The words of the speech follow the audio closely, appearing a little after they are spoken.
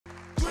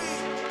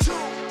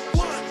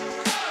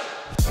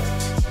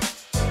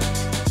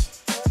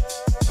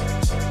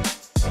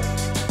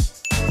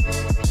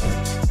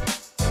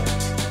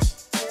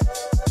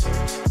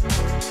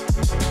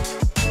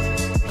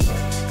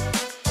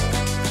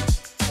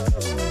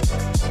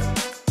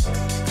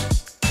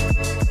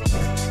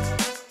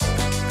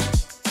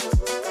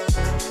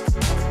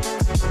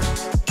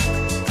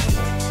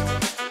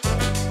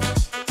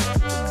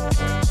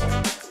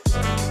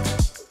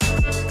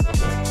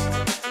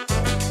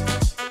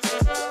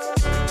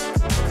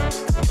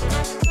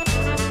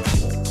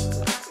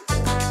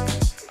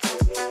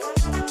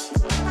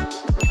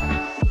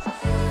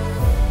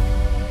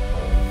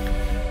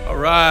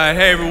right,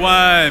 hey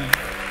everyone.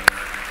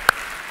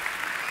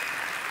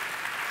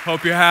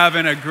 Hope you're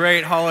having a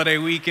great holiday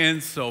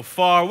weekend so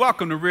far.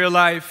 Welcome to Real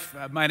Life.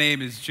 My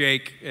name is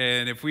Jake,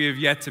 and if we have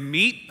yet to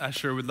meet, I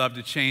sure would love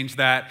to change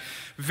that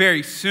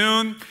very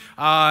soon.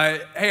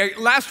 Hey,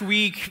 last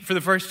week, for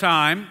the first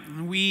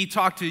time, we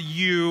talked to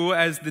you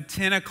as the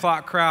 10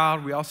 o'clock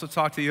crowd. We also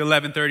talked to the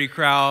 11:30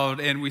 crowd,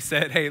 and we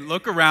said, hey,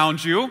 look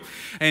around you,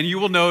 and you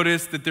will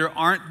notice that there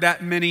aren't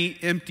that many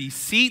empty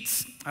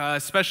seats.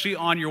 Especially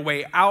on your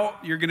way out,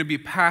 you're going to be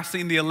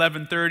passing the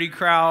 11:30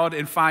 crowd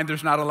and find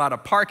there's not a lot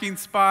of parking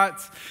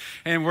spots.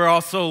 And we're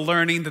also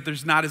learning that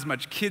there's not as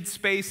much kid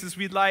space as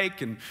we'd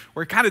like. And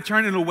we're kind of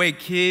turning away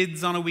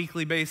kids on a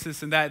weekly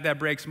basis, and that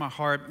breaks my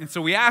heart. And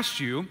so we asked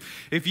you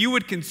if you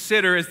would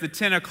consider, as the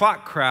 10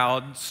 o'clock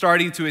crowd,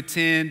 starting to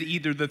attend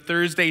either the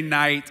Thursday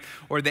night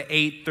or the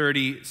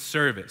 8:30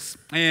 service.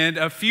 And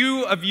a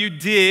few of you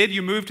did.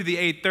 You moved to the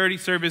 8:30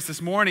 service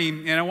this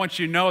morning, and I want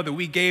you to know that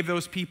we gave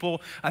those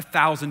people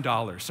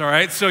 $1,000, all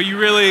right? So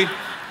you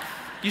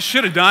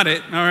should have done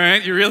it, all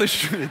right? You really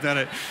should have done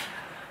it.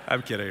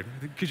 I'm kidding.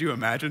 Could you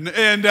imagine?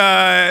 And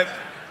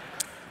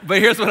but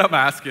here's what I'm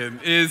asking,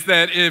 is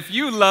that if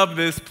you love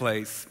this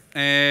place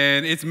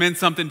and it's meant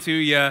something to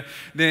you,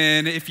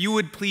 then if you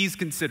would please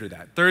consider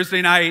that.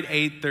 Thursday night,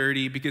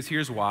 8:30, because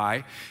here's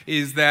why,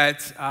 is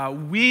that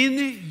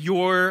when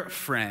your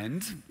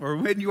friend or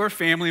when your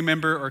family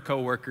member or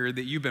coworker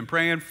that you've been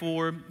praying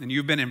for and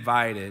you've been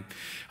invited,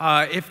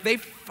 if they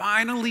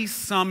finally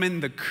summon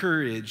the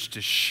courage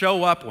to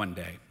show up one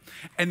day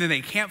and then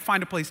they can't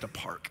find a place to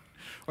park,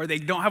 or they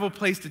don't have a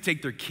place to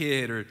take their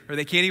kid, or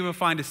they can't even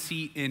find a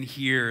seat in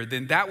here,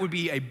 then that would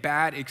be a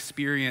bad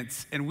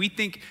experience. And we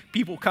think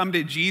people come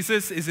to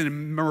Jesus is a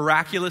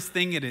miraculous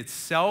thing in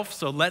itself,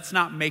 so let's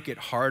not make it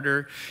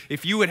harder.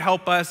 If you would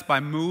help us by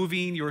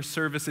moving your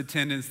service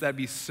attendance, that'd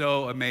be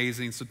so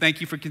amazing. So thank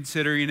you for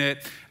considering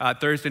it.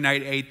 Thursday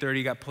night,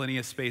 8:30, got plenty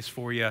of space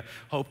for you.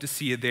 Hope to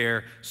see you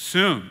there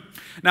soon.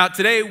 Now,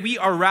 today we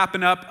are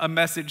wrapping up a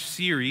message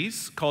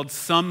series called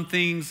Some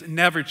Things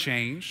Never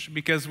Change,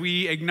 because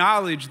we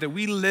acknowledge that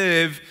we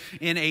live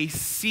in a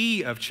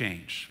sea of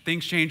change.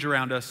 Things change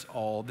around us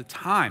all the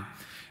time.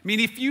 I mean,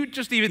 if you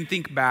just even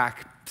think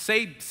back,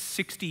 say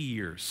 60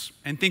 years,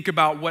 and think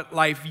about what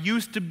life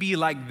used to be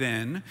like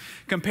then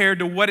compared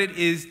to what it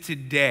is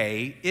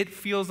today, it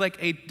feels like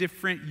a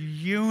different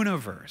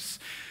universe.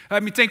 I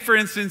mean, take, for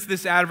instance,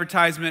 this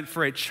advertisement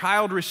for a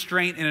child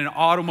restraint in an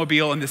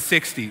automobile in the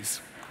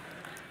 60s.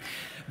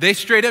 They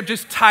straight up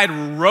just tied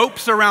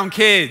ropes around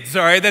kids,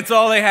 all right? That's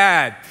all they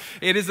had.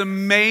 It is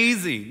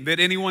amazing that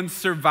anyone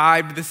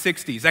survived the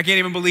 60s. I can't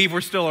even believe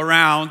we're still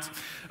around.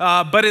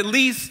 But at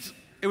least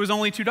it was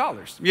only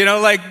 $2. You know,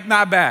 like,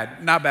 not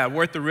bad,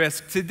 worth the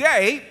risk.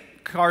 Today,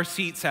 car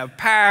seats have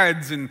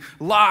pads and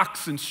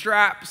locks and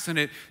straps, and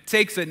it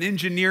takes an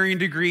engineering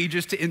degree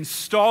just to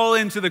install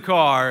into the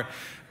car,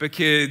 but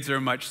kids are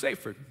much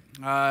safer.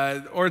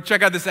 Or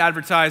check out this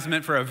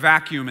advertisement for a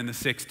vacuum in the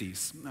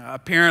 60s.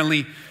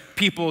 Apparently,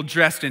 people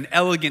dressed in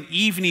elegant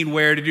evening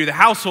wear to do the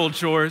household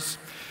chores.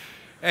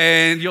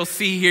 And you'll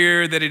see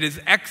here that it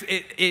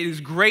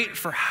is great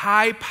for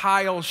high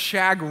pile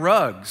shag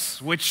rugs,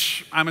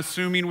 which I'm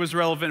assuming was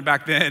relevant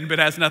back then, but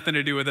has nothing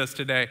to do with us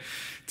today.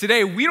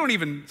 Today, we don't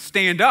even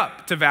stand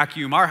up to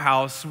vacuum our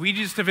house. We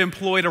just have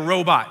employed a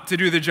robot to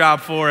do the job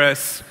for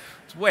us.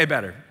 It's way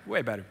better,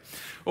 way better.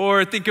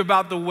 Or think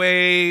about the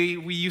way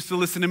we used to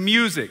listen to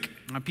music.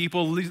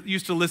 People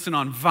used to listen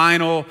on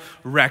vinyl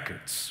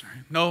records.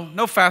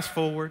 No fast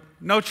forward,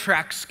 no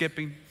track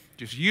skipping.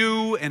 Just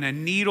you and a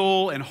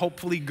needle and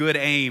hopefully good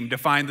aim to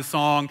find the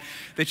song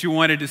that you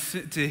wanted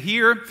to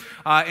hear.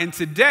 And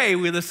today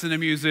we listen to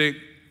music,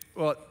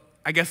 well,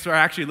 I guess we're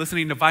actually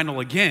listening to vinyl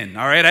again,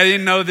 all right? I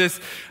didn't know this.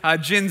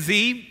 Gen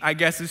Z, I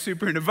guess, is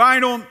super into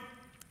vinyl.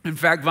 In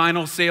fact,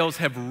 vinyl sales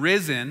have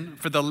risen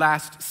for the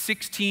last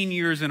 16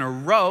 years in a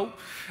row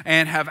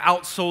and have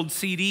outsold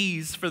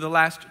CDs for the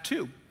last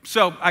 2.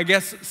 So I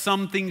guess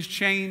some things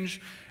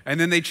change, and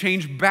then they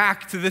change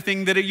back to the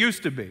thing that it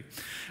used to be.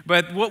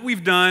 But what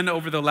we've done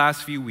over the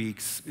last few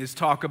weeks is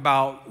talk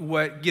about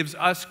what gives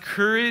us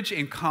courage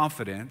and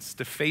confidence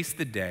to face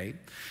the day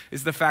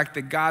is the fact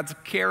that God's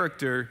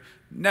character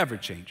never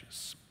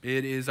changes.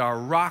 It is our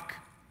rock.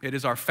 It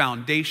is our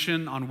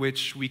foundation on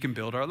which we can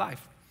build our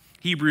life.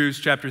 Hebrews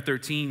chapter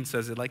 13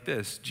 says it like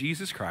this: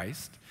 Jesus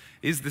Christ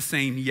is the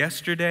same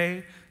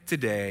yesterday,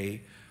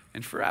 today,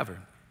 and forever.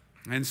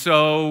 And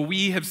so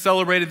we have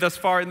celebrated thus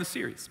far in the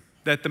series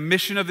that the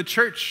mission of the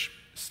church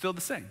is still the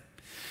same,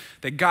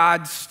 that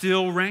God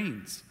still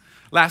reigns.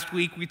 Last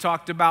week, we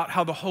talked about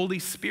how the Holy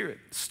Spirit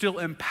still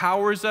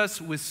empowers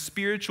us with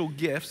spiritual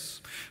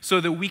gifts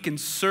so that we can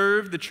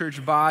serve the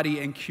church body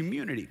and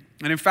community.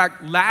 And in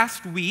fact,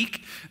 last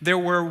week, there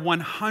were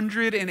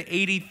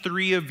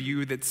 183 of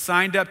you that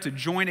signed up to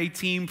join a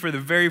team for the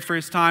very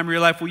first time.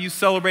 Real Life, will you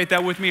celebrate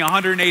that with me?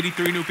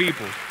 183 new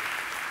people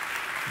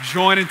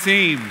joining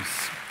teams,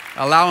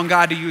 allowing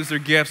God to use their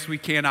gifts. We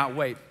cannot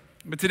wait.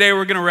 But today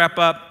we're going to wrap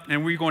up,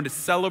 and we're going to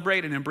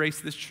celebrate and embrace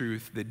this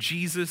truth that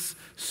Jesus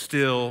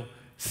still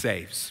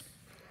saves.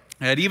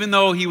 And even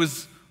though he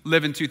was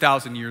living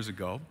 2,000 years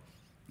ago,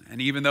 and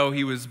even though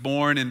he was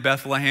born in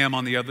Bethlehem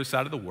on the other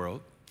side of the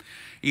world,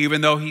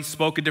 even though he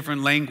spoke a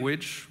different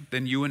language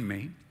than you and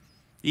me,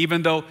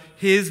 even though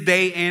his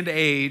day and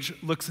age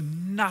looks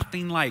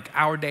nothing like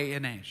our day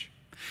and age,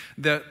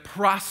 the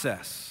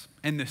process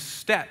and the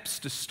steps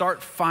to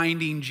start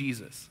finding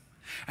Jesus,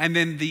 and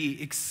then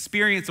the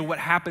experience of what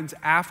happens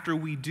after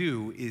we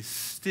do is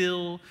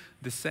still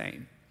the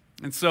same.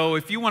 And so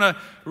if you want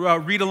to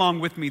read along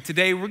with me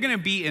today, we're going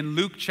to be in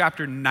Luke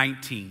chapter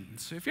 19.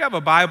 So if you have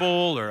a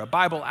Bible or a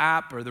Bible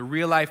app or the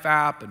Real Life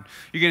app, and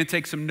you're going to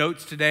take some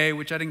notes today,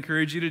 which I'd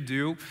encourage you to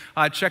do,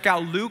 check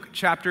out Luke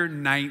chapter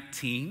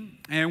 19.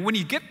 And when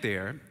you get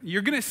there,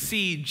 you're going to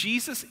see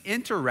Jesus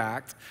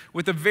interact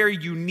with a very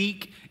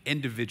unique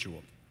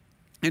individual.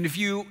 And if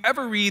you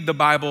ever read the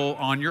Bible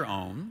on your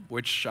own,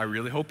 which I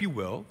really hope you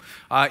will,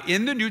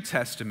 in the New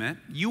Testament,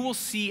 you will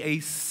see a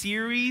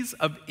series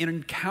of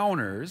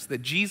encounters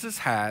that Jesus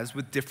has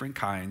with different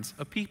kinds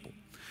of people.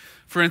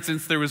 For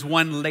instance, there was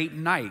one late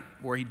night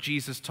where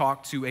Jesus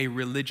talked to a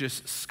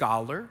religious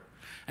scholar,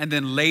 and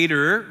then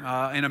later,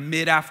 in a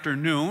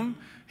mid-afternoon,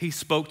 he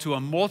spoke to a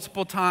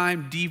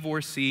multiple-time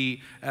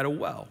divorcee at a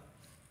well.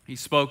 He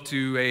spoke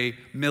to a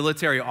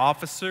military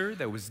officer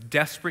that was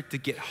desperate to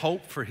get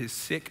hope for his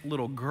sick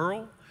little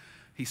girl.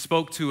 He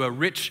spoke to a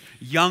rich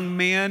young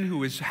man who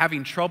was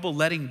having trouble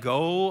letting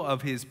go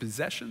of his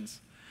possessions.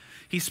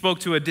 He spoke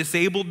to a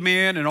disabled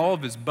man and all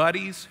of his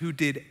buddies who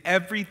did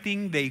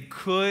everything they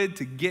could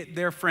to get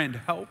their friend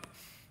help.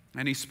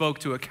 And he spoke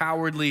to a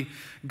cowardly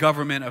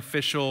government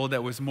official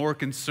that was more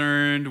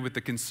concerned with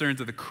the concerns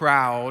of the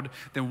crowd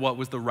than what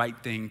was the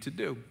right thing to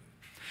do.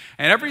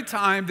 And every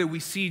time that we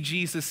see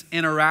Jesus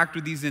interact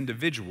with these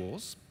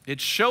individuals, it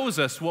shows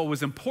us what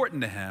was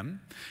important to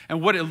him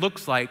and what it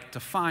looks like to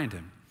find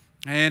him.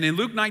 And in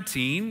Luke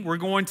 19, we're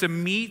going to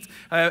meet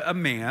a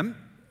man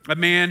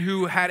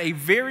who had a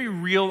very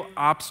real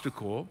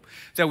obstacle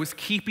that was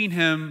keeping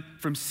him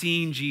from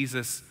seeing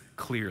Jesus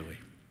clearly.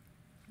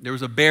 There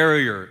was a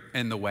barrier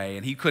in the way,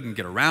 and he couldn't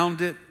get around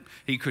it.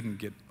 He couldn't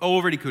get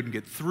over it. He couldn't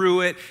get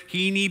through it.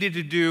 He needed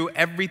to do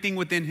everything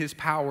within his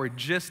power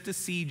just to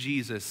see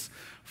Jesus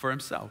for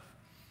himself.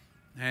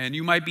 And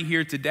you might be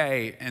here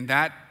today, and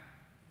that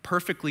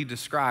perfectly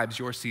describes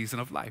your season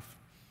of life.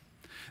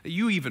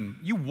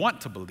 You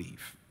want to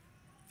believe,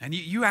 and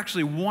you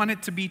actually want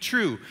it to be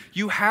true.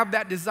 You have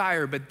that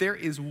desire, but there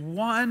is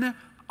one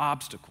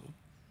obstacle.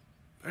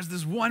 There's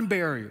this one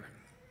barrier.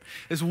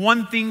 There's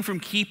one thing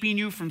from keeping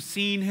you from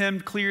seeing him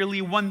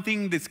clearly, one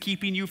thing that's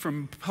keeping you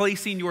from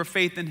placing your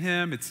faith in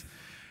him.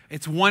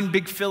 It's one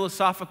big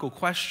philosophical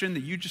question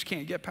that you just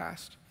can't get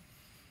past.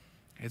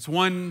 It's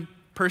one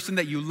person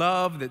that you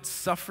love that's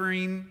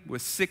suffering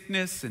with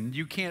sickness and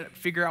you can't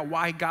figure out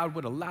why God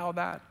would allow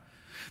that.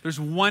 There's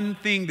one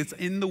thing that's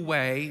in the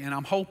way, and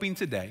I'm hoping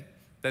today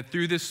that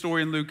through this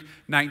story in Luke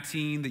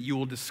 19 that you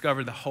will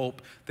discover the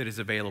hope that is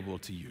available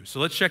to you. So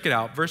let's check it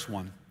out. Verse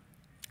 1.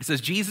 It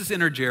says, Jesus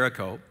entered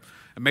Jericho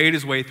and made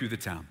his way through the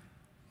town.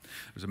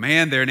 There was a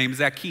man there named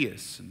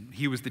Zacchaeus, and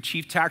he was the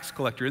chief tax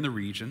collector in the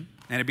region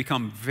and had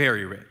become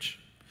very rich.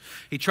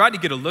 He tried to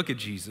get a look at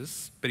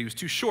Jesus, but he was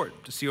too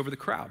short to see over the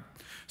crowd.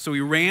 So he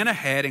ran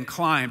ahead and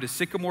climbed a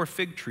sycamore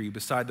fig tree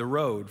beside the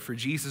road, for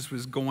Jesus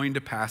was going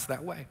to pass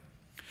that way.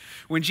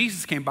 When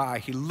Jesus came by,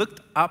 he looked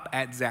up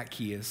at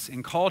Zacchaeus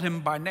and called him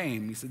by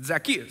name. He said,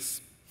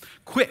 Zacchaeus,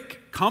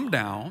 quick, come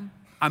down.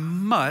 I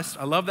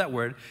love that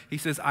word. He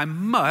says, I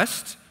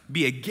must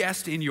be a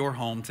guest in your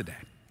home today.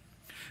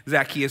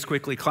 Zacchaeus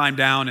quickly climbed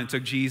down and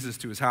took Jesus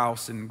to his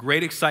house in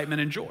great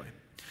excitement and joy.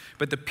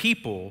 But the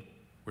people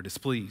were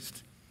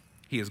displeased.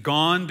 He has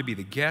gone to be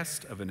the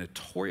guest of a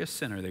notorious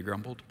sinner, they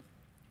grumbled.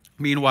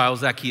 Meanwhile,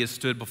 Zacchaeus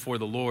stood before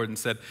the Lord and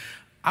said,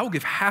 I will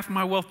give half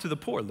my wealth to the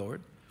poor,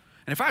 Lord.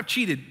 And if I've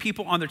cheated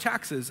people on their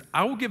taxes,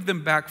 I will give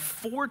them back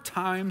 4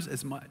 times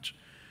as much.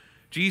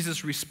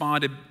 Jesus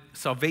responded,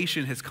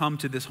 salvation has come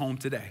to this home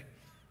today.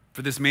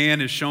 For this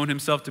man has shown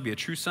himself to be a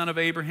true son of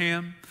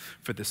Abraham.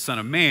 For the Son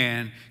of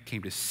Man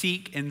came to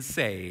seek and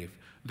save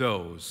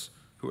those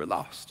who are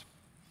lost.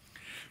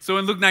 So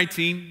in Luke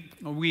 19,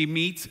 we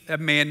meet a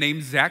man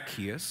named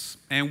Zacchaeus,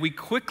 and we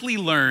quickly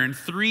learn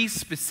 3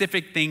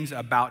 specific things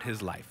about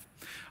his life.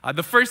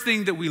 The first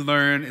thing that we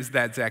learn is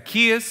that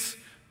Zacchaeus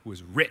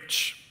was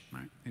rich.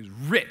 Right? He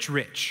was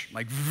rich,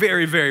 like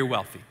very, very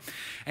wealthy.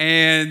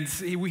 And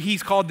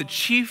he's called the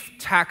chief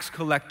tax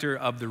collector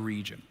of the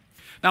region.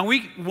 Now,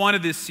 week 1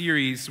 of this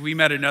series, we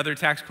met another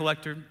tax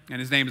collector, and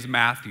his name is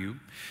Matthew.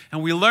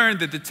 And we learned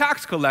that the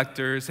tax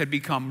collectors had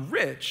become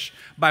rich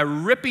by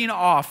ripping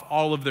off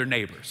all of their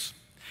neighbors.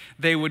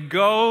 They would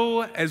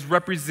go as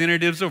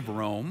representatives of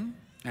Rome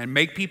and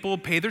make people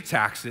pay their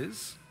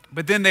taxes,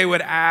 but then they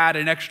would add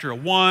an extra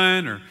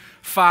 1 or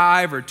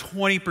 5 or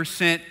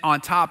 20%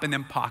 on top and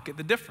then pocket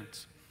the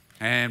difference.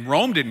 And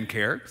Rome didn't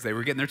care because they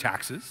were getting their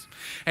taxes.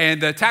 And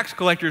the tax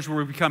collectors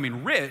were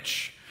becoming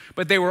rich,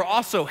 but they were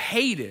also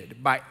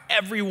hated by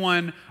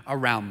everyone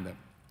around them.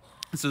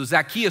 So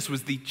Zacchaeus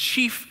was the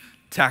chief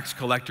tax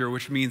collector,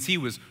 which means he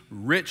was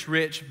rich,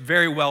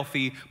 very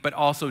wealthy, but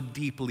also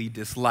deeply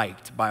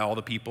disliked by all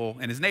the people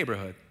in his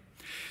neighborhood.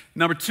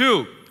 Number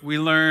two, we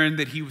learn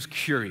that he was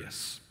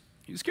curious.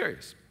 He was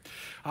curious.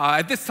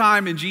 At this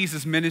time in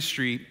Jesus'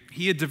 ministry,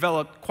 he had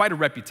developed quite a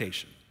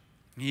reputation.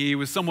 He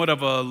was somewhat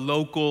of a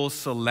local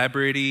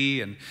celebrity,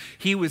 and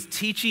he was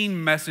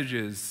teaching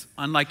messages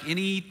unlike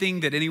anything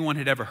that anyone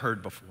had ever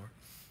heard before.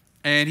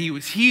 And he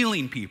was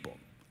healing people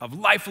of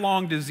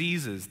lifelong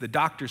diseases the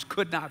doctors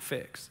could not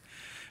fix.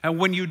 And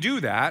when you do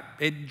that,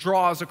 it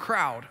draws a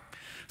crowd.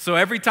 So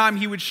every time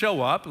he would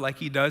show up, like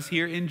he does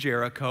here in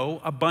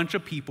Jericho, a bunch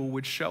of people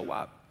would show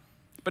up.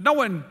 But no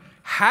one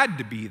had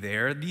to be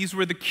there. These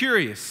were the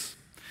curious.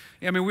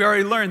 I mean, we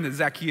already learned that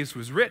Zacchaeus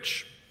was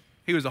rich.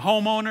 He was a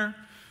homeowner.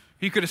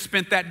 He could have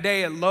spent that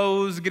day at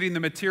Lowe's getting the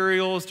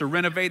materials to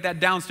renovate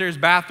that downstairs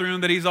bathroom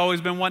that he's always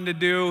been wanting to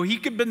do. He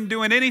could have been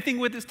doing anything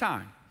with his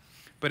time.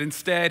 But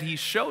instead, he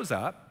shows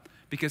up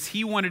because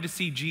he wanted to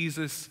see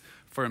Jesus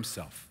for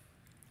himself.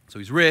 So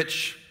he's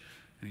rich,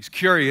 and he's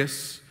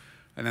curious.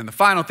 And then the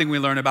final thing we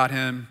learn about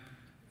him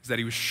is that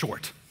he was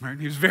short. Right?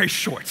 He was very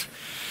short.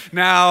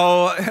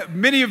 Now,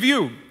 many of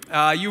you,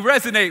 you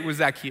resonate with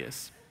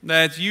Zacchaeus.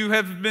 That you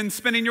have been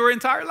spending your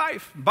entire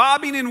life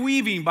bobbing and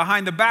weaving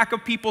behind the back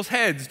of people's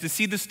heads to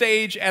see the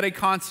stage at a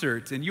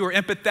concert, and you are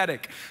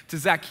empathetic to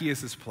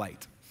Zacchaeus'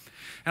 plight.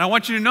 And I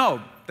want you to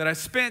know that I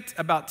spent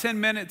about 10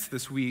 minutes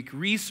this week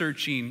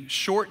researching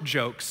short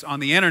jokes on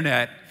the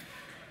internet,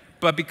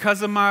 but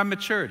because of my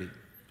maturity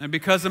and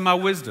because of my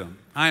wisdom,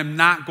 I am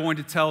not going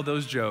to tell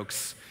those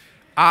jokes.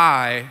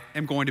 I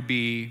am going to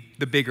be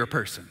the bigger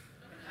person.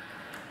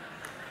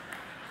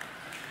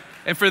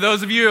 And for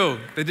those of you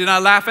that did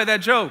not laugh at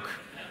that joke,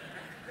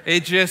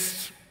 it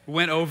just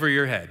went over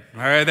your head.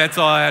 All right, that's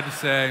all I had to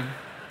say.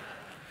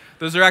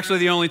 Those are actually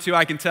the only two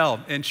I can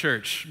tell in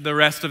church. The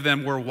rest of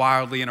them were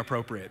wildly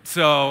inappropriate.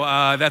 So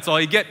that's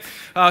all you get.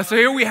 So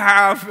here we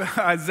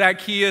have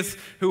Zacchaeus,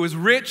 who was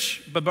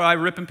rich, but by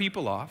ripping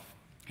people off.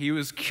 He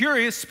was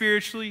curious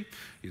spiritually.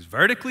 He was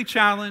vertically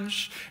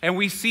challenged. And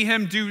we see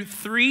him do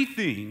three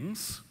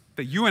things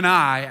that you and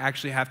I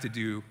actually have to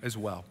do as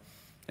well.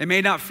 It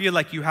may not feel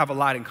like you have a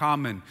lot in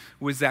common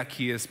with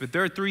Zacchaeus, but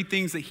there are three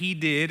things that he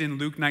did in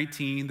Luke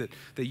 19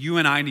 that you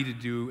and I need to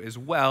do as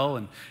well.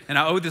 And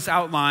I owe this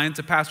outline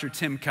to Pastor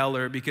Tim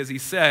Keller because he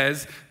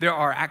says there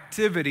are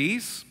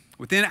activities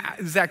within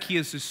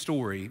Zacchaeus'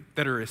 story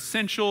that are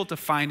essential to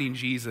finding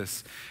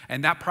Jesus,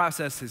 and that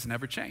process has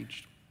never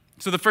changed.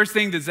 So the first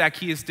thing that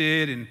Zacchaeus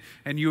did,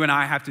 and you and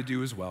I have to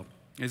do as well,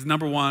 is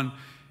number one,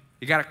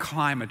 you got to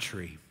climb a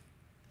tree.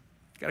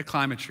 Got to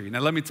climb a tree. Now,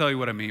 let me tell you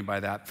what I mean by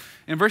that.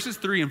 In verses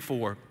 3 and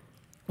 4,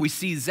 we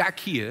see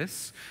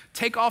Zacchaeus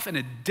take off in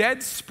a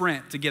dead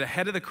sprint to get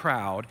ahead of the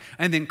crowd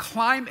and then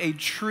climb a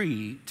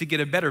tree to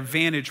get a better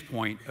vantage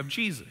point of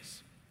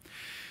Jesus.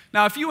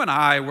 Now, if you and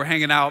I were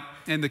hanging out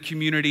in the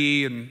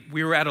community and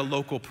we were at a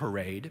local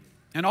parade,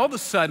 and all of a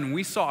sudden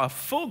we saw a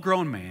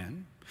full-grown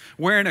man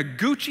wearing a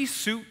Gucci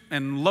suit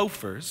and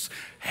loafers,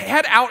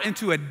 head out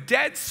into a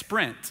dead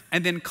sprint,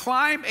 and then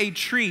climb a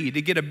tree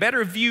to get a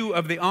better view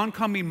of the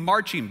oncoming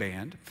marching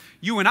band,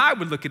 you and I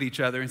would look at each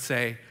other and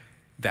say,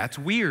 that's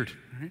weird.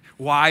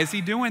 Why is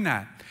he doing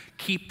that?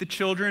 Keep the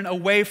children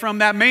away from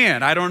that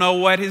man. I don't know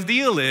what his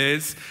deal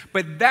is,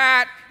 but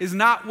that is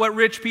not what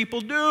rich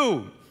people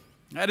do.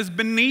 That is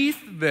beneath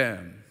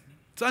them.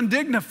 It's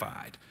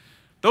undignified.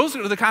 Those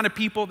are the kind of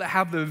people that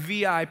have the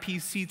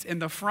VIP seats in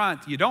the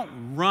front. You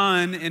don't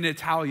run in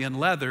Italian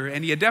leather,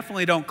 and you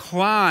definitely don't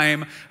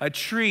climb a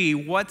tree.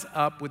 What's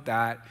up with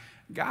that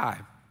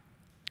guy?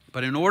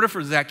 But in order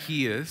for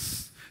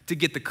Zacchaeus to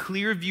get the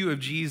clear view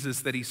of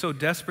Jesus that he so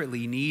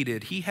desperately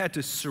needed, he had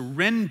to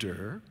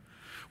surrender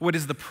what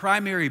is the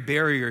primary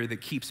barrier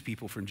that keeps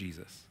people from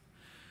Jesus.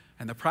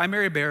 And the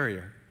primary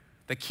barrier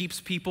that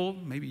keeps people,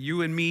 maybe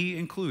you and me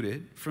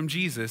included, from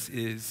Jesus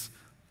is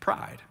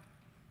pride.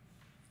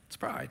 It's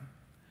pride.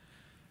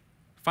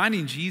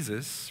 Finding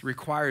Jesus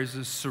requires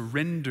a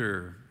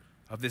surrender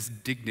of this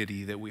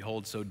dignity that we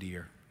hold so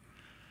dear.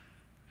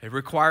 It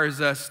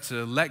requires us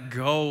to let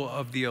go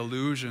of the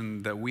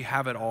illusion that we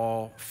have it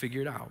all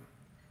figured out.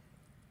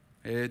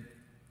 It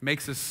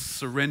makes us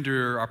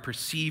surrender our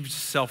perceived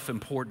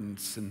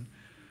self-importance. And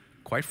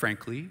quite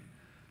frankly,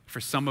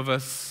 for some of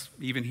us,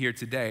 even here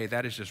today,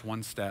 that is just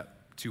one step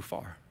too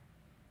far.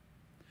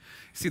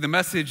 See, the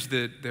message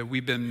that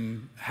we've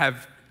been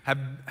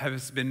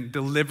has been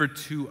delivered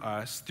to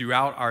us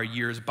throughout our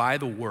years by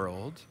the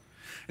world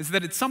is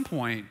that at some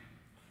point,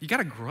 you got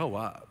to grow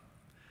up.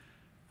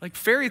 Like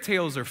fairy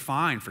tales are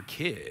fine for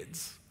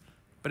kids,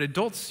 but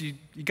adults, you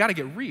got to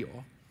get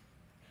real.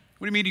 What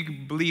do you mean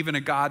you believe in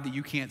a God that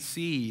you can't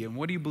see? And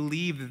what do you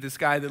believe that this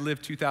guy that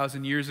lived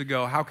 2,000 years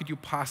ago, how could you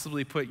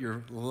possibly put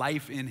your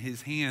life in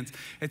his hands?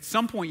 At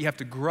some point, you have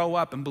to grow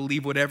up and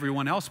believe what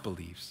everyone else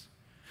believes.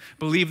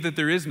 Believe that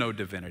there is no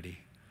divinity.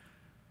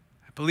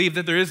 Believe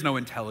that there is no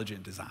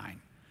intelligent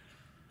design.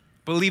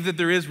 Believe that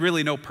there is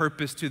really no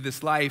purpose to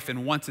this life,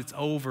 and once it's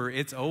over,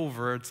 it's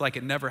over. It's like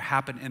it never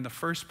happened in the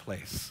first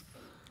place.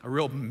 A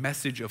real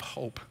message of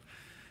hope.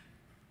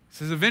 He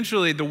says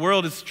eventually the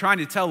world is trying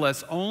to tell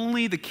us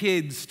only the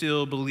kids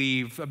still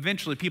believe.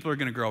 Eventually people are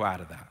going to grow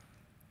out of that.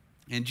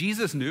 And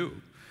Jesus knew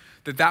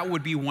that that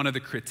would be one of the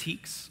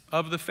critiques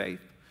of the faith.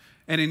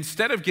 And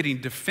instead of getting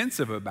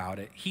defensive about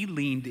it, he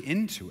leaned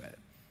into it.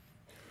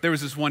 There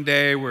was this one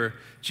day where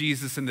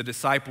Jesus and the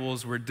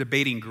disciples were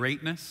debating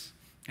greatness,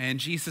 and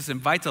Jesus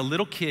invites a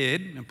little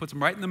kid and puts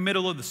him right in the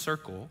middle of the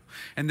circle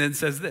and then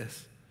says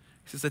this.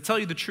 He says, I tell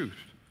you the truth.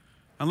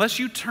 Unless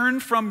you turn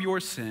from your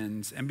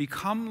sins and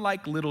become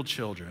like little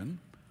children,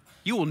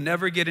 you will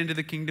never get into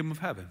the kingdom of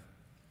heaven.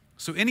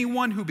 So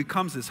anyone who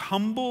becomes as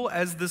humble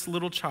as this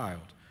little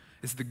child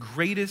is the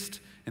greatest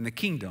in the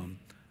kingdom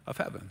of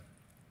heaven.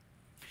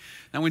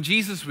 Now, when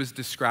Jesus was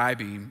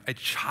describing a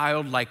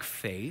childlike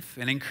faith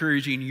and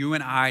encouraging you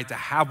and I to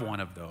have one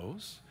of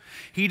those,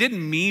 he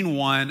didn't mean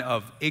one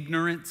of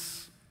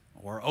ignorance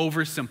or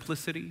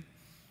oversimplicity.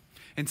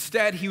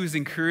 Instead, he was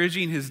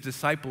encouraging his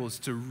disciples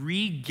to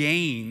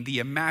regain the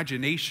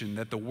imagination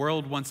that the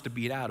world wants to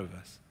beat out of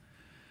us.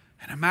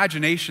 An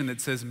imagination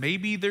that says,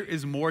 maybe there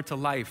is more to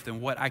life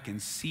than what I can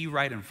see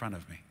right in front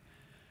of me.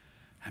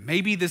 And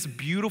maybe this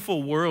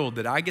beautiful world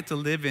that I get to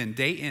live in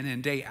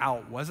and day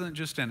out wasn't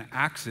just an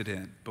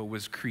accident, but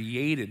was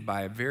created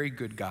by a very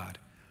good God.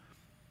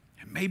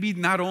 And maybe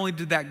not only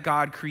did that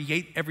God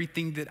create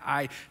everything that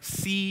I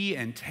see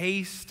and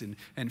taste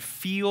and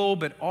feel,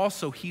 but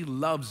also he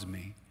loves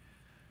me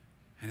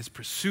and has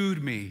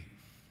pursued me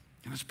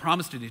and has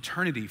promised an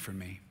eternity for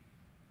me.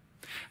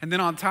 And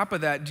then on top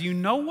of that, do you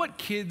know what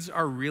kids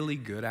are really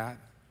good at?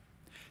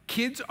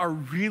 Kids are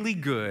really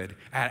good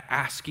at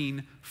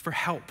asking for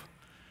help.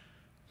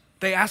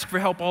 They ask for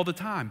help all the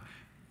time.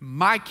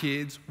 My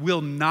kids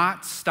will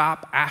not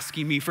stop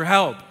asking me for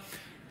help.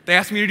 They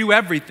ask me to do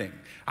everything.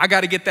 I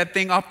got to get that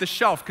thing off the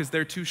shelf because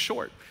they're too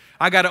short.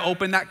 I got to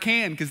open that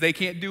can because they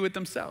can't do it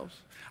themselves.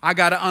 I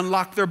got to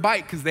unlock their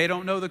bike because they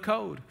don't know the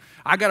code.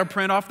 I got to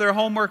print off their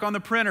homework on the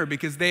printer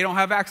because they don't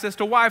have access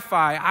to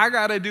Wi-Fi. I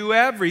got to do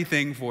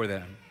everything for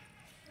them.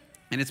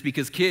 And it's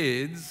because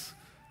kids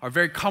are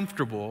very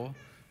comfortable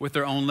with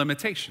their own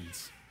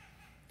limitations.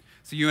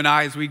 So you and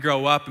I, as we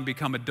grow up and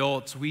become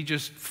adults, we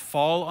just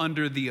fall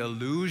under the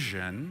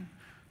illusion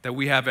that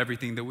we have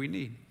everything that we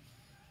need,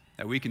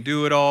 that we can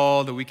do it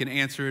all, that we can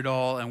answer it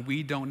all, and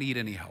we don't need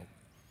any help.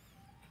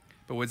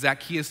 But what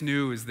Zacchaeus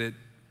knew is that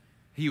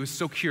he was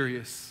so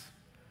curious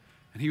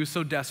and he was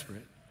so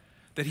desperate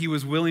that he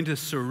was willing to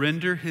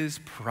surrender his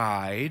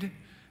pride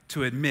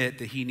to admit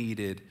that he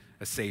needed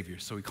a Savior.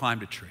 So he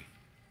climbed a tree.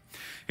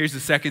 Here's the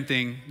second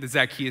thing that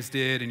Zacchaeus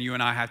did, and you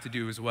and I have to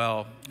do as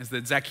well, is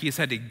that Zacchaeus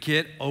had to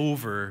get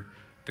over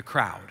the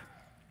crowd.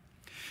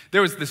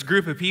 There was this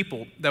group of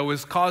people that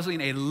was causing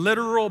a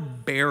literal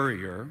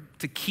barrier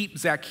to keep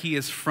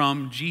Zacchaeus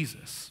from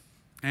Jesus.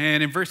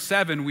 And in verse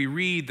 7, we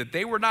read that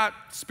they were not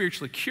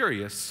spiritually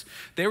curious,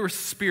 they were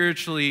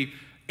spiritually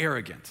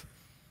arrogant.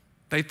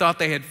 They thought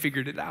they had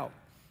figured it out.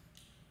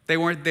 They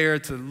weren't there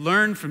to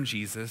learn from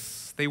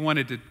Jesus. They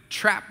wanted to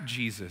trap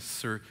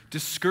Jesus or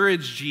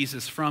discourage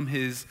Jesus from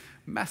his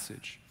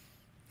message.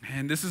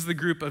 And this is the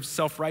group of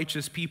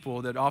self-righteous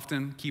people that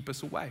often keep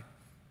us away.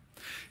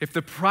 If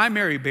the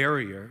primary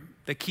barrier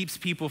that keeps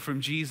people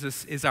from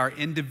Jesus is our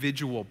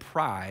individual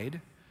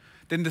pride,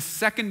 then the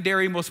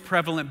secondary most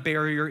prevalent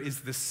barrier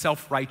is the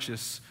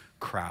self-righteous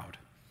crowd.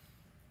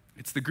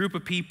 It's the group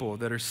of people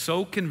that are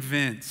so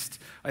convinced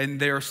and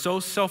they are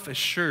so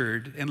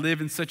self-assured and live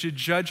in such a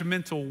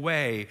judgmental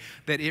way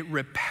that it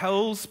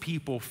repels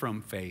people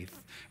from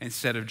faith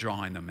instead of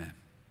drawing them in.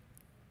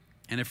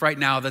 And if right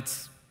now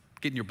that's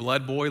getting your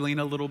blood boiling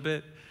a little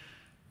bit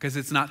because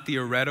it's not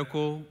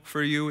theoretical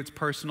for you, it's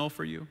personal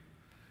for you.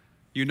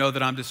 You know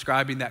that I'm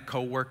describing that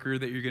coworker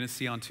that you're going to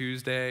see on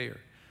Tuesday or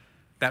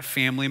that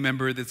family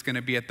member that's going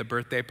to be at the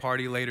birthday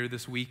party later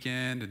this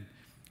weekend,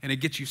 and it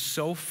gets you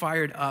so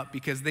fired up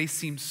because they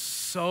seem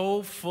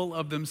so full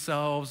of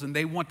themselves and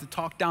they want to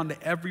talk down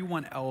to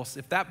everyone else.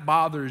 If that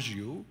bothers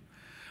you,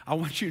 I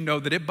want you to know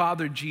that it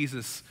bothered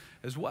Jesus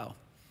as well.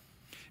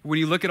 When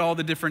you look at all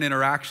the different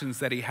interactions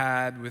that he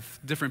had with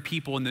different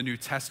people in the New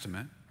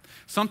Testament,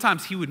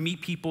 sometimes he would meet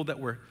people that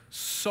were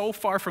so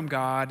far from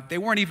God, they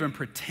weren't even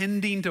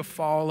pretending to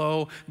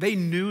follow. They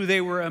knew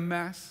they were a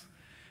mess.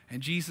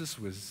 And Jesus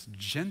was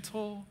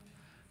gentle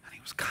and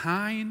he was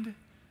kind.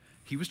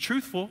 He was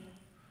truthful,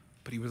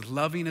 but he was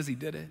loving as he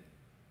did it.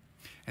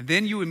 And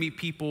then you would meet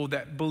people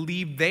that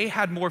believed they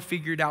had more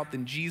figured out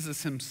than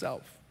Jesus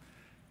himself.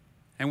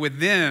 And with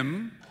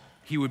them,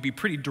 he would be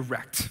pretty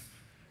direct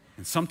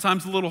and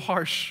sometimes a little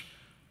harsh,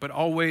 but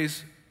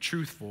always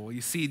truthful.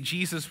 You see,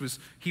 Jesus was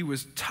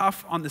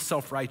tough on the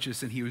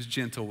self-righteous and he was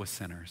gentle with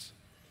sinners.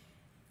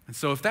 And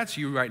so if that's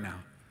you right now,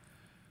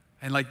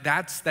 and like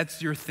that's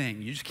your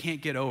thing, you just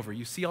can't get over.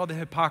 You see all the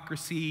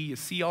hypocrisy, you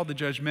see all the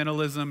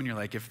judgmentalism, and you're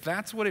like, if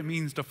that's what it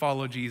means to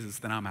follow Jesus,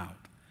 then I'm out.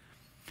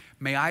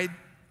 May I,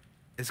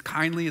 as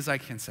kindly as I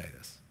can say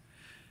this,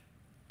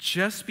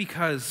 just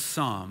because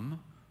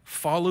some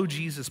follow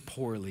Jesus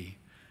poorly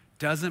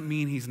doesn't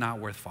mean he's not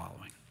worth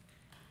following.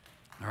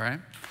 All right?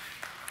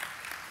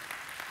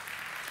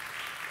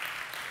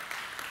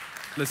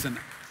 Listen,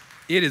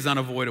 it is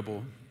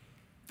unavoidable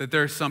that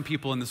there are some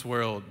people in this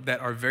world that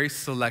are very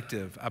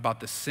selective about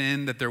the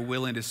sin that they're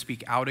willing to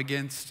speak out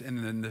against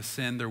and then the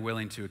sin they're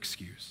willing to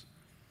excuse.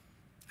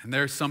 And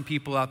there are some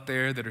people out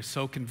there that are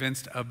so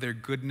convinced of their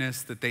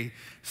goodness that they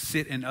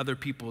sit in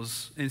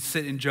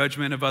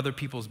judgment of other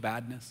people's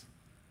badness.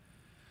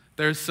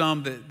 There's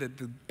some that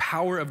the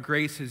power of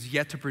grace has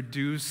yet to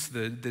produce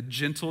the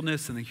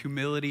gentleness and the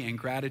humility and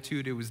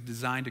gratitude it was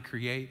designed to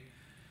create.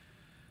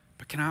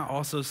 But can I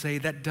also say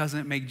that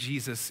doesn't make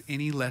Jesus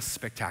any less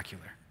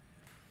spectacular?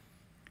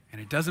 And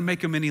it doesn't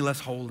make him any less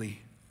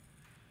holy.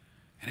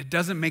 And it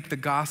doesn't make the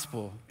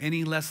gospel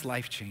any less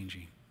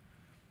life-changing.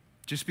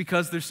 Just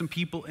because there's some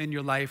people in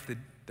your life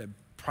that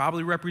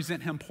probably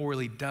represent him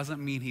poorly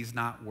doesn't mean he's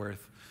not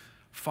worth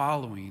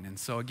following. And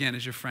so again,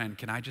 as your friend,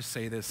 can I just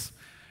say this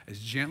as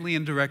gently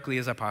and directly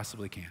as I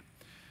possibly can?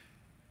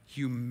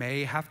 You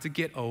may have to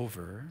get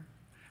over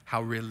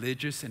how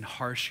religious and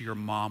harsh your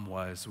mom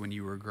was when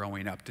you were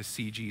growing up to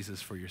see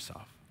Jesus for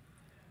yourself.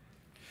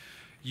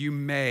 You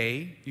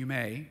may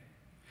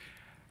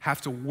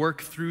have to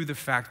work through the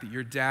fact that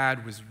your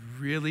dad was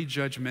really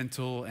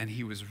judgmental and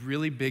he was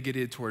really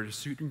bigoted toward a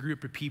certain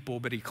group of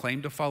people, but he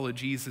claimed to follow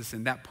Jesus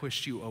and that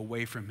pushed you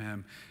away from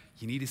him.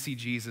 You need to see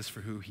Jesus for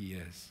who he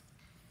is.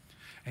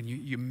 And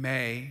you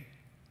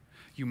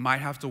might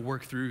have to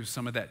work through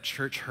some of that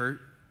church hurt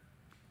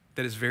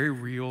that is very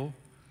real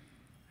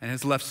and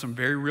has left some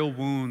very real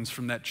wounds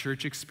from that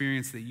church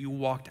experience that you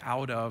walked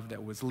out of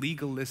that was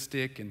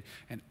legalistic and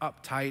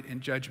uptight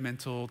and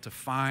judgmental to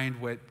find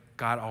what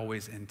God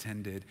always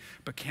intended.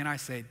 But can I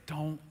say,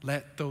 don't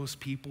let those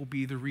people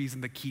be the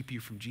reason to keep you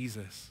from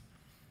Jesus.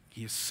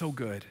 He is so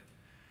good,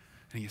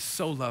 and he is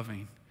so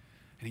loving,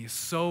 and he is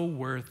so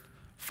worth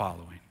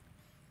following.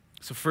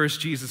 So first,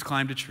 Jesus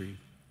climbed a tree.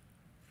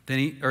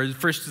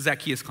 First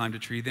Zacchaeus climbed a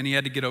tree. Then he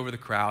had to get over the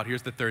crowd.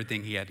 Here's the third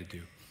thing he had to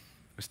do,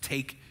 was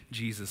take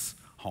Jesus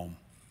home.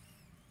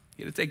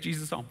 He had to take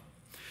Jesus home.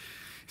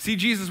 See,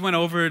 Jesus went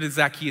over to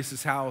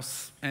Zacchaeus'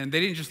 house, and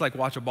they didn't just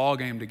watch a ball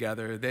game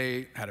together.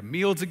 They had a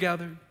meal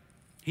together.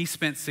 He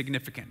spent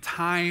significant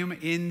time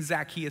in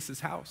Zacchaeus'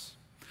 house.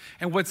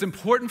 And what's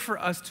important for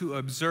us to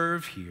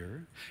observe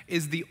here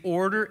is the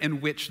order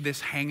in which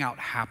this hangout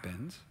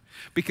happened,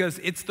 because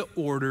it's the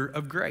order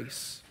of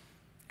grace.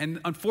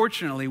 And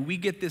unfortunately, we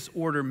get this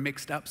order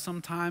mixed up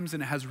sometimes,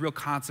 and it has real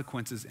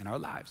consequences in our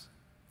lives.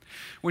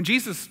 When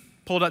Jesus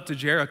pulled up to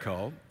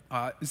Jericho,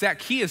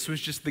 Zacchaeus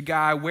was just the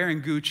guy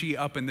wearing Gucci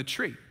up in the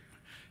tree.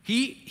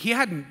 He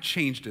hadn't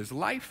changed his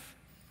life.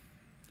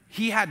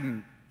 He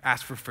hadn't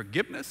asked for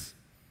forgiveness.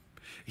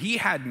 He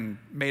hadn't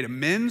made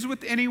amends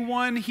with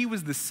anyone. He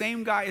was the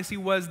same guy as he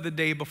was the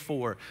day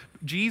before.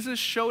 Jesus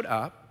showed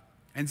up,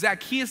 and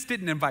Zacchaeus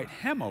didn't invite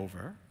him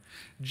over.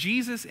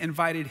 Jesus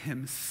invited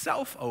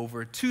himself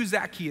over to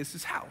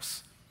Zacchaeus'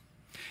 house.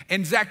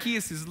 And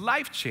Zacchaeus'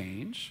 life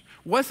change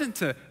wasn't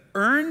to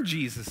earn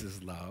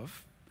Jesus'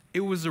 love. It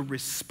was a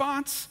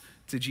response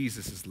to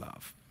Jesus'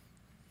 love.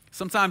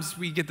 Sometimes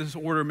we get this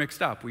order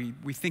mixed up. We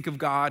think of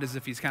God as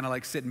if he's kind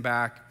of sitting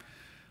back,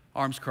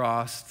 arms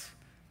crossed,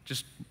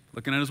 just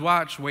looking at his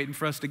watch, waiting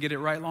for us to get it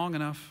right long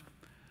enough.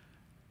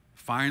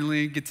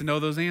 Finally get to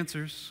know those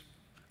answers.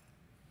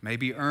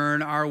 Maybe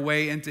earn our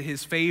way into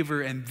his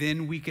favor, and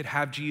then we could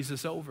have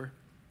Jesus over.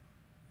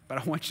 But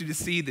I want you to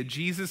see that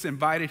Jesus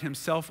invited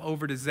himself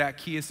over to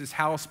Zacchaeus'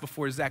 house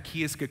before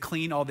Zacchaeus could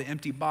clean all the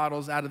empty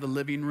bottles out of the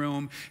living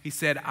room. He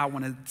said, I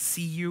want to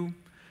see you,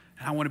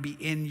 and I want to be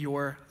in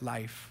your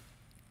life.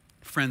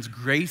 Friends,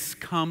 grace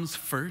comes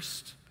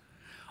first.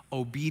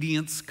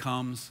 Obedience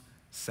comes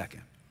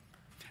second.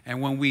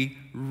 And when we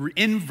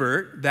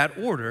invert that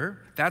order,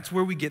 that's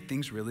where we get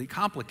things really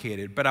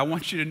complicated. But I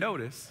want you to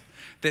notice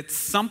that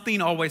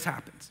something always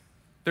happens.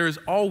 There is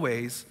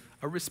always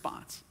a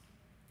response.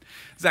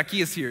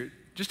 Zacchaeus here,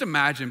 just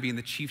imagine being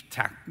the chief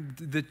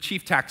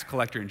tax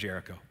collector in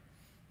Jericho.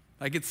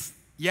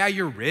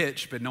 You're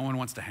rich, but no one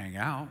wants to hang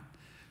out.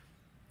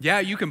 Yeah,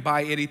 you can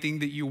buy anything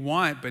that you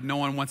want, but no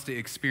one wants to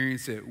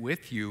experience it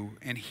with you.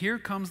 And here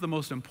comes the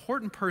most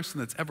important person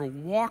that's ever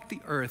walked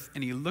the earth,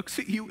 and he looks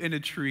at you in a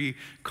tree,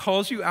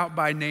 calls you out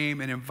by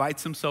name, and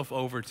invites himself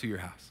over to your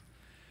house.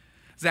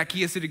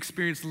 Zacchaeus had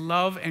experienced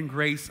love and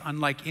grace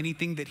unlike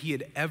anything that he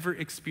had ever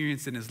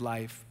experienced in his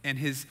life, and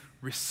his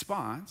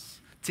response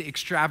to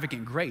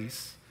extravagant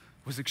grace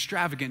was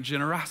extravagant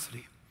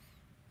generosity.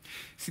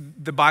 See,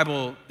 the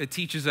Bible, it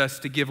teaches us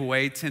to give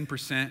away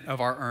 10% of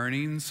our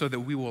earnings so that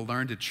we will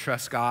learn to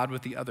trust God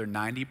with the other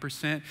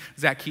 90%.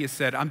 Zacchaeus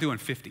said, I'm doing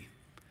 50.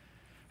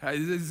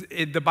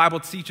 The Bible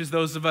teaches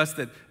those of us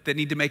that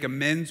need to make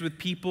amends with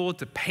people,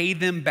 to pay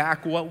them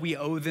back what we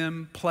owe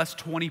them, plus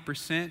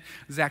 20%.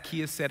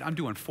 Zacchaeus said, I'm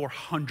doing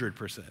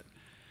 400%.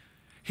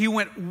 He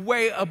went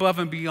way above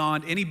and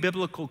beyond any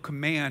biblical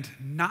command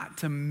not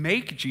to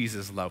make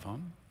Jesus love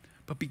him,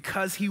 but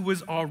because he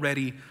was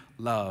already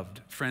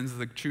loved. Friends,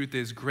 the truth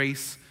is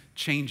grace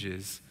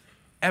changes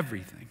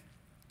everything.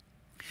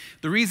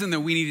 The reason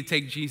that we need to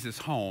take Jesus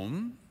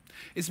home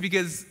is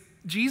because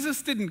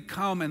Jesus didn't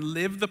come and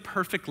live the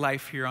perfect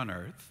life here on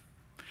earth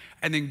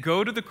and then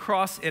go to the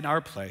cross in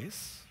our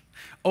place,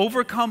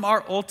 overcome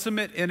our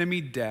ultimate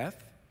enemy,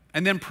 death,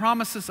 and then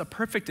promise us a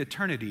perfect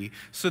eternity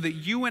so that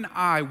you and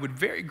I would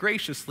very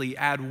graciously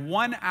add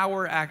 1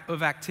 hour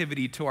of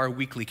activity to our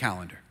weekly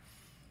calendar.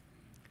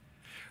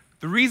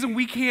 The reason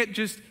we can't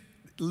just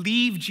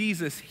leave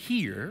Jesus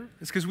here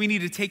is because we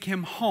need to take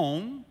him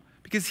home,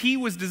 because he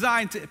was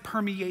designed to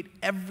permeate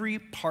every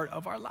part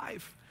of our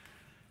life.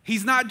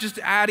 He's not just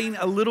adding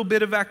a little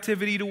bit of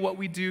activity to what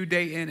we do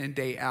day in and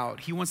day out.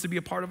 He wants to be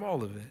a part of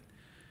all of it.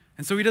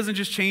 And so he doesn't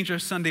just change our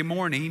Sunday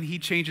morning, he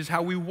changes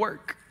how we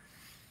work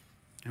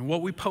and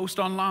what we post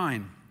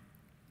online,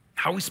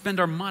 how we spend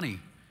our money.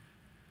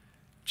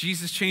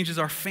 Jesus changes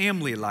our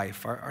family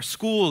life, our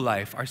school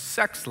life, our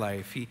sex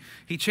life.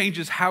 He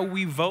changes how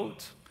we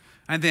vote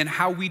and then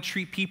how we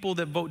treat people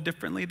that vote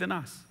differently than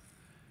us.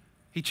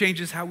 He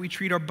changes how we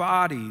treat our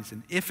bodies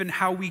and if and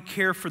how we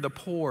care for the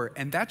poor.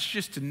 And that's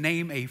just to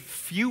name a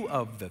few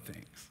of the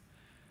things.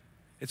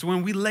 It's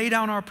when we lay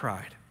down our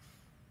pride,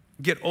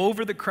 get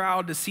over the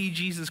crowd to see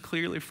Jesus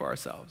clearly for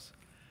ourselves,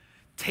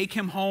 take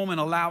him home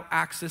and allow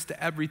access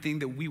to everything,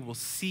 that we will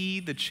see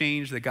the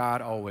change that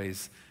God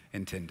always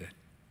intended.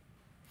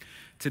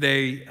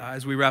 Today,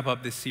 as we wrap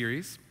up this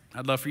series,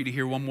 I'd love for you to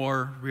hear one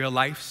more real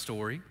life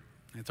story.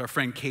 It's our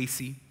friend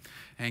Casey.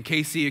 And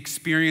Casey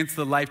experienced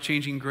the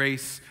life-changing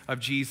grace of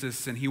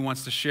Jesus, and he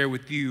wants to share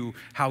with you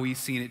how he's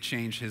seen it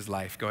change his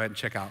life. Go ahead and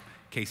check out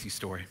Casey's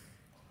story.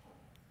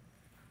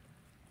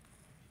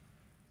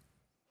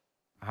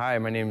 Hi,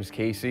 my name is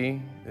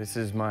Casey. This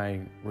is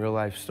my real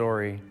life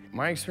story.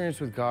 My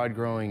experience with God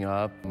growing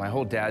up, my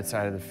whole dad's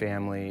side of the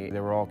family, they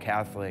were all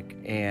Catholic.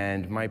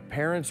 And my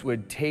parents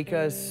would take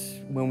us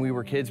when we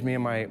were kids, me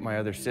and my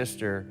other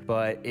sister,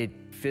 but it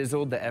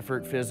fizzled, the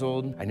effort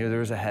fizzled. I knew there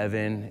was a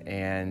heaven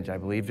and I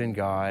believed in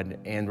God.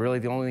 And really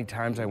the only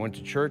times I went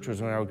to church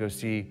was when I would go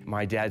see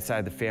my dad's side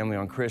of the family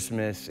on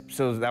Christmas.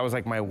 So that was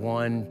like my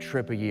one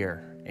trip a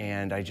year.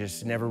 And I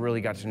just never really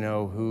got to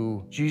know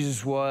who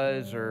Jesus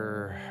was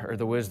or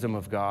the wisdom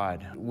of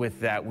God. With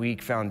that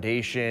weak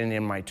foundation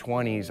in my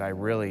 20s, I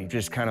really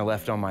just kind of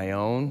left on my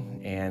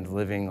own and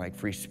living like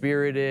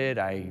free-spirited.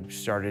 I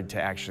started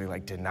to actually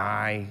like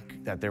deny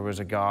that there was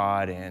a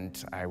God,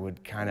 and I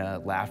would kind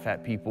of laugh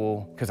at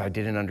people because I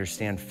didn't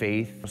understand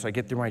faith. So I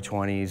get through my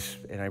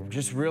 20s and I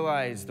just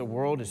realized the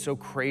world is so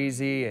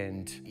crazy,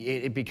 and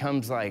it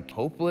becomes like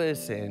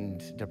hopeless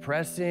and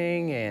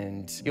depressing,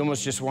 and you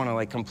almost just want to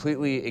like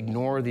completely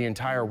ignore the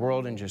entire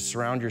world and just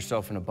surround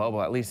yourself in a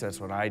bubble. At least that's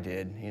what I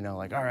did. You know,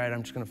 like, all right,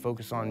 I'm just gonna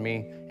focus on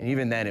me. And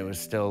even then it was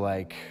still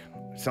like,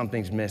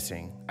 something's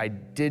missing. I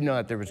did know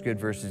that there was good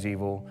versus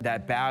evil.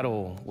 That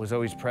battle was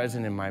always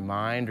present in my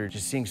mind, or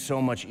just seeing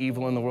so much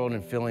evil in the world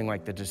and feeling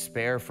like the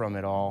despair from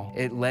it all.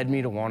 It led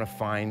me to want to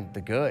find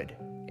the good.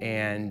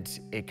 And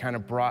it kind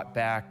of brought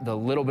back the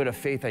little bit of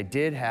faith I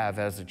did have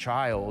as a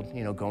child,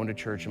 you know, going to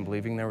church and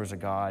believing there was a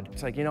God.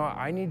 It's like, you know,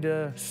 I need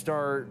to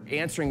start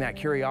answering that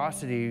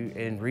curiosity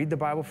and read the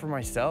Bible for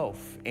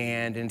myself.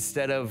 And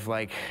instead of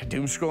like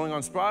doom scrolling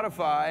on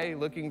Spotify,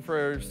 looking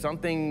for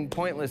something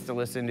pointless to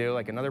listen to,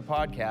 like another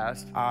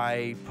podcast,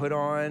 I put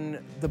on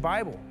the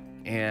Bible.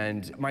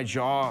 And my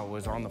jaw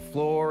was on the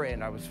floor,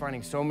 and I was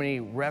finding so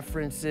many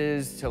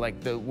references to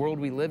like the world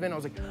we live in. I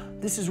was like,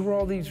 this is where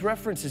all these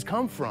references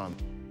come from.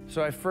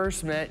 So I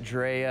first met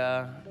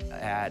Drea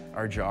at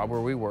our job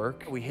where we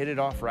work. We hit it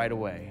off right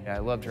away. I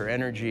loved her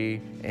energy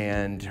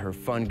and her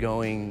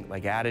fun-going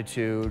like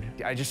attitude.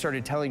 I just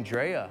started telling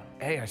Drea,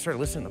 hey, I started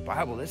listening to the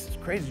Bible. This is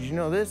crazy. Did you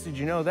know this? Did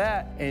you know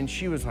that? And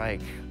she was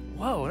like,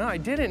 whoa, no, I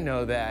didn't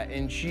know that.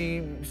 And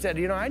she said,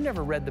 you know, I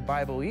never read the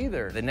Bible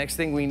either. The next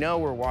thing we know,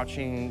 we're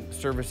watching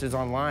services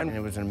online, and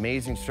it was an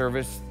amazing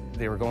service.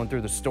 They were going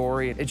through the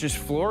story. It just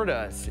floored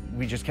us.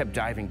 We just kept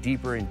diving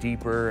deeper and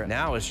deeper.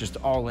 Now it's just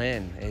all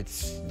in.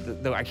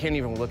 I can't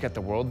even look at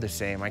the world the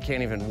same. I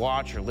can't even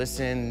watch or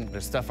listen to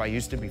stuff I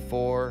used to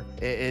before.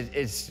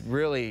 It's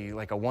really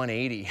like a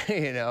 180,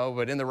 you know,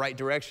 but in the right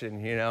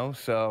direction, you know?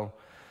 So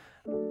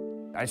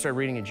I started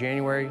reading in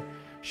January.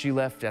 She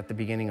left at the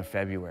beginning of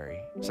February.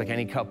 It's like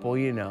any couple,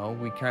 you know,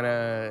 we kind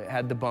of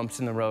had the bumps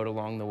in the road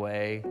along the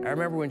way. I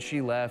remember when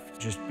she left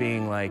just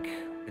being like,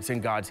 it's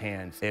in God's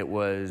hands. It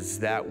was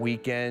that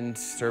weekend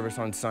service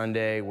on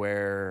Sunday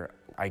where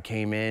I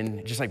came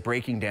in just like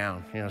breaking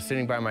down, you know,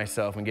 sitting by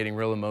myself and getting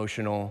real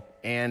emotional.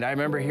 And I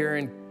remember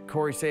hearing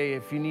Corey say,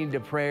 if you need a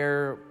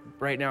prayer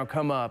right now,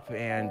 come up.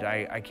 And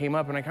I came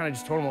up and I kind of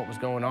just told him what was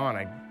going on.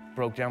 I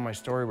broke down my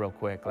story real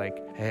quick,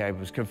 like, hey, I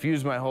was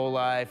confused my whole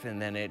life,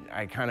 and then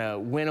I kind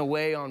of went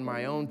away on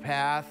my own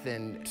path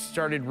and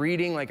started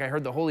reading, like I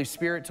heard the Holy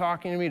Spirit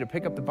talking to me to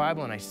pick up the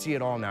Bible, and I see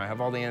it all now. I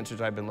have all the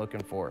answers I've been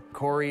looking for.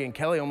 Corey and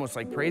Kelly almost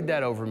like prayed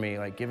that over me,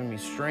 like giving me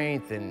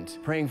strength and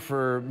praying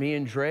for me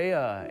and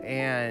Drea,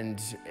 and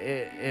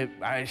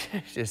I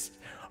just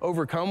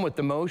overcome with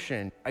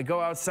emotion. I go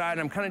outside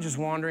and I'm kind of just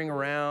wandering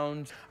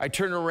around. I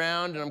turn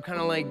around and I'm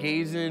kind of like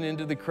gazing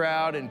into the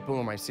crowd, and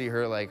boom, I see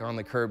her like on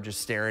the curb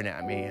just staring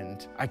at me,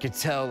 and I could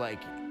tell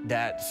like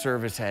that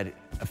service had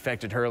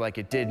affected her like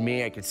it did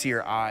me. I could see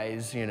her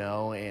eyes, you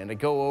know, and I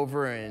go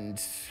over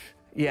and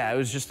Yeah, it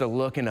was just a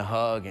look and a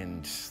hug,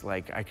 and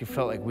like I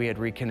felt like we had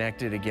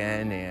reconnected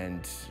again.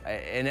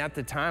 And at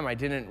the time, I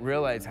didn't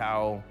realize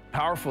how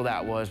powerful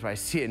that was, but I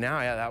see it now.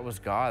 Yeah, that was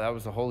God. That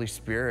was the Holy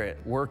Spirit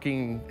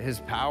working His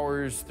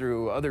powers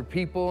through other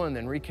people and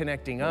then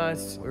reconnecting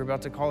us. We were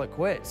about to call it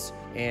quits,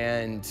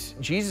 and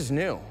Jesus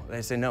knew.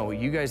 They said, "No, what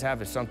you guys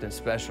have is something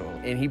special,"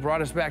 and He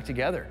brought us back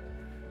together.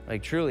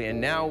 Like truly, and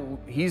now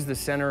He's the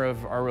center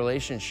of our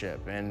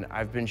relationship, and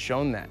I've been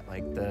shown that,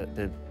 like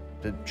the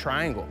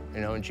triangle,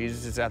 and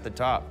Jesus is at the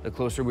top. The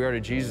closer we are to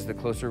Jesus, the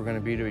closer we're going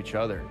to be to each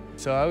other.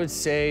 So I would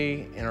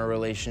say in our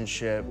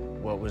relationship,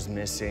 what was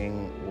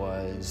missing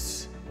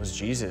was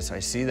Jesus. I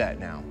see that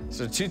now.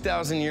 So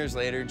 2,000 years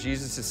later,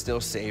 Jesus is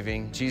still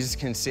saving. Jesus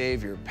can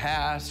save your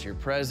past, your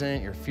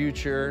present, your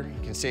future.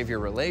 He can save your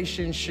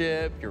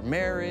relationship, your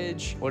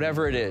marriage,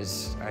 whatever it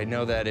is. I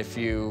know that if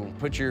you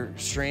put your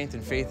strength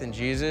and faith in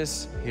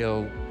Jesus,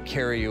 He'll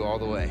carry you all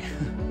the way.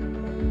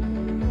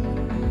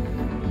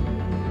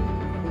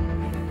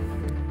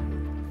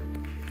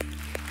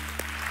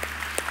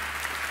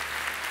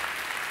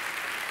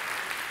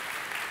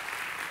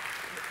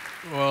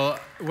 Well,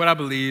 what I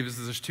believe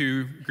is there's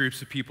two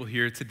groups of people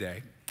here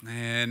today.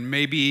 And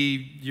maybe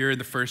you're in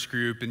the first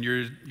group and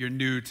you're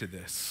new to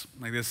this.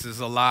 Like, this is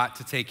a lot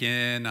to take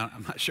in.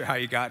 I'm not sure how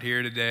you got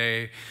here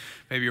today.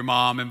 Maybe your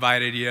mom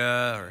invited you,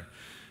 or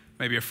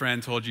maybe a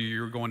friend told you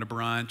were going to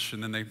brunch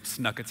and then they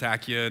snuck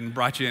attack you and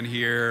brought you in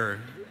here, or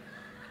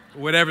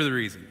whatever the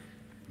reason.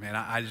 Man,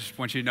 I just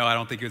want you to know I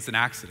don't think it's an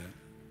accident.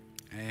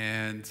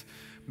 And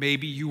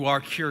maybe you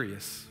are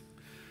curious.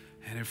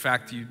 And in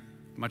fact,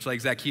 much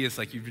like Zacchaeus,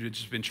 like you've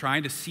just been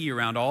trying to see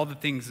around all the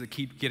things that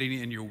keep getting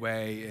in your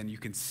way, and you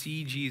can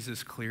see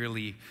Jesus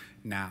clearly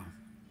now.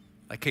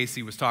 Like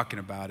Casey was talking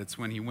about, it's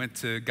when he went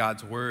to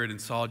God's word and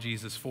saw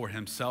Jesus for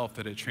himself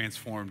that it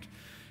transformed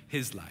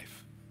his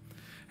life.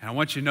 And I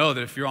want you to know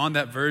that if you're on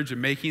that verge of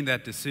making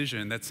that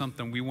decision, that's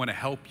something we want to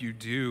help you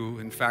do.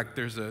 In fact,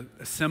 there's a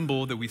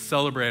symbol that we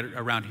celebrate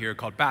around here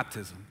called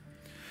baptism.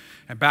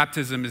 And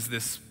baptism is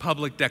this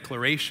public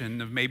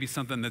declaration of maybe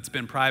something that's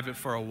been private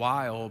for a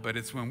while, but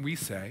it's when we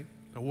say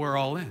that we're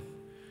all in.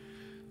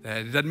 That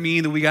it doesn't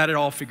mean that we got it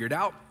all figured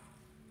out.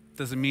 It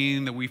doesn't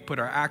mean that we've put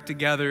our act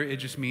together. It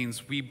just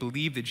means we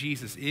believe that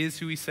Jesus is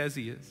who He says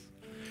He is,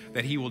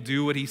 that He will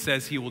do what He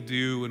says He will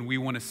do, and we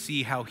want to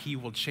see how He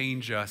will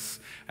change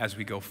us as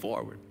we go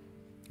forward.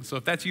 So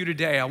if that's you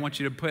today, I want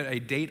you to put a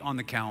date on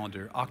the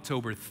calendar.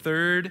 October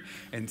 3rd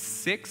and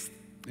 6th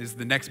is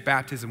the next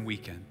baptism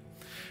weekend.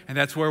 And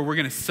that's where we're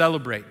going to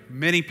celebrate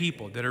many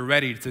people that are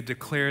ready to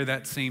declare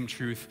that same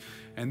truth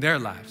in their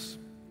lives.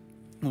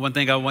 One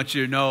thing I want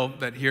you to know,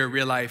 that here at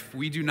Real Life,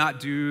 we do not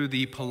do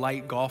the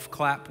polite golf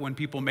clap when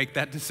people make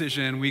that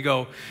decision. We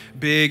go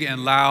big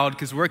and loud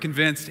because we're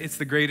convinced it's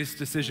the greatest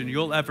decision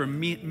you'll ever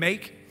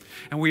make.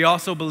 And we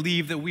also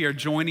believe that we are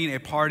joining a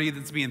party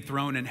that's being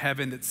thrown in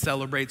heaven that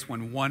celebrates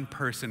when one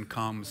person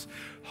comes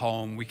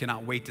home. We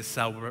cannot wait to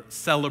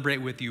celebrate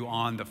with you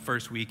on the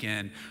first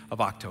weekend of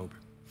October.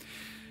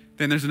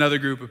 Then there's another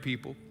group of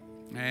people,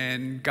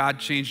 and God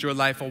changed your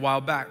life a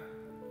while back.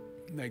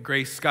 That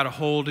grace got a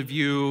hold of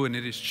you and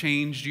it has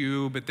changed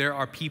you, but there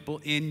are people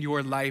in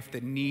your life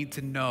that need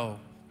to know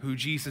who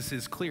Jesus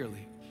is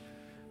clearly.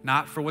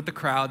 Not for what the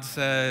crowd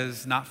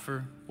says, not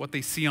for what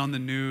they see on the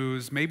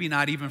news, maybe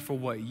not even for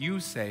what you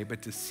say,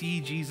 but to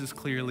see Jesus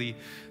clearly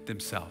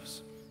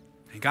themselves.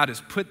 And God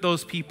has put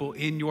those people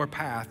in your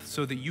path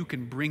so that you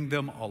can bring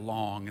them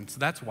along. And so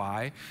that's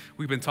why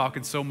we've been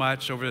talking so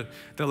much over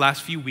the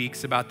last few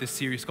weeks about this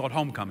series called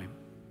Homecoming.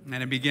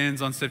 And it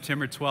begins on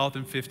September 12th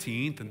and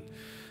 15th. And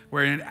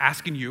we're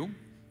asking you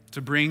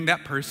to bring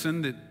that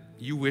person that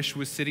you wish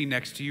was sitting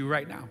next to you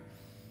right now.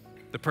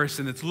 The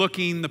person that's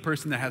looking, the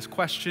person that has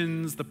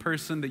questions, the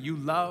person that you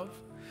love,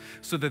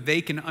 so that they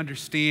can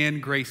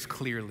understand grace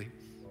clearly.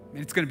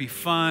 It's going to be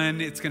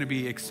fun, it's going to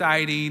be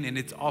exciting, and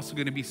it's also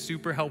going to be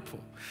super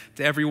helpful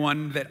to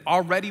everyone that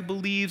already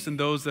believes and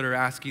those that are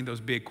asking those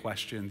big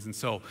questions. And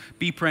so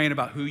be praying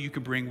about who you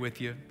can bring with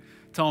you.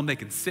 Tell them they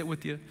can sit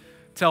with you.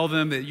 Tell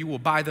them that you will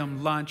buy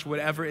them lunch,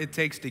 whatever it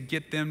takes to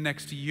get them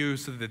next to you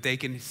so that they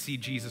can see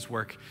Jesus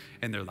work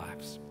in their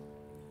lives.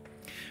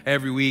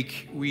 Every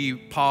week we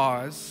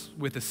pause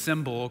with a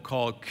symbol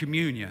called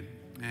communion.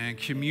 And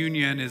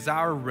communion is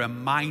our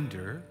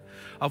reminder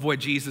of what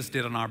Jesus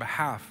did on our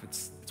behalf.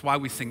 It's why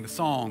we sing the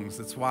songs.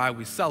 It's why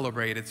we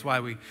celebrate. It's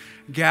why we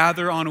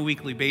gather on a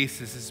weekly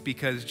basis. It's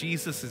because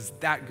Jesus is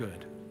that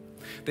good,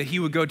 that He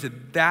would go to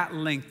that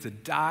length to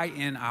die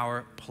in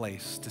our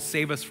place, to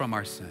save us from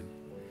our sin.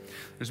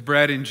 There's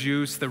bread and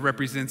juice that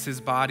represents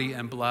His body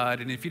and blood.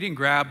 And if you didn't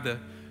grab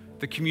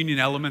the communion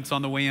elements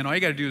on the way in, all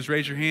you got to do is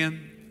raise your hand.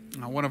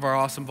 One of our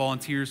awesome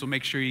volunteers will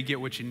make sure you get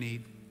what you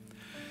need.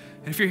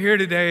 And if you're here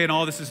today and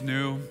all this is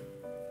new,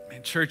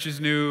 and church is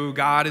new,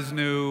 God is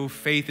new,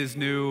 faith is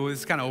new,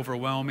 it's kind of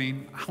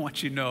overwhelming, I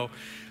want you to know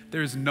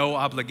there's no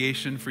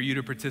obligation for you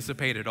to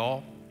participate at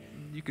all.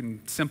 You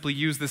can simply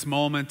use this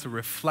moment to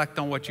reflect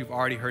on what you've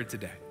already heard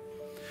today.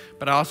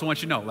 But I also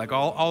want you to know, like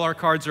all our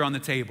cards are on the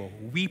table.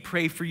 We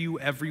pray for you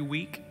every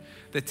week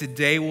that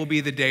today will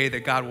be the day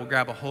that God will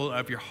grab a hold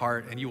of your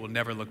heart and you will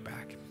never look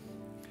back.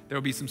 There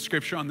will be some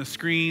scripture on the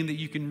screen that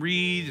you can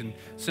read and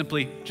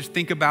simply just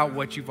think about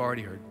what you've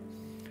already heard.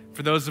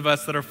 For those of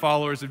us that are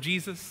followers of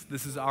Jesus,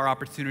 this is our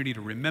opportunity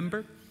to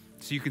remember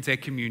so you can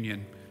take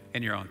communion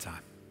in your own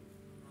time.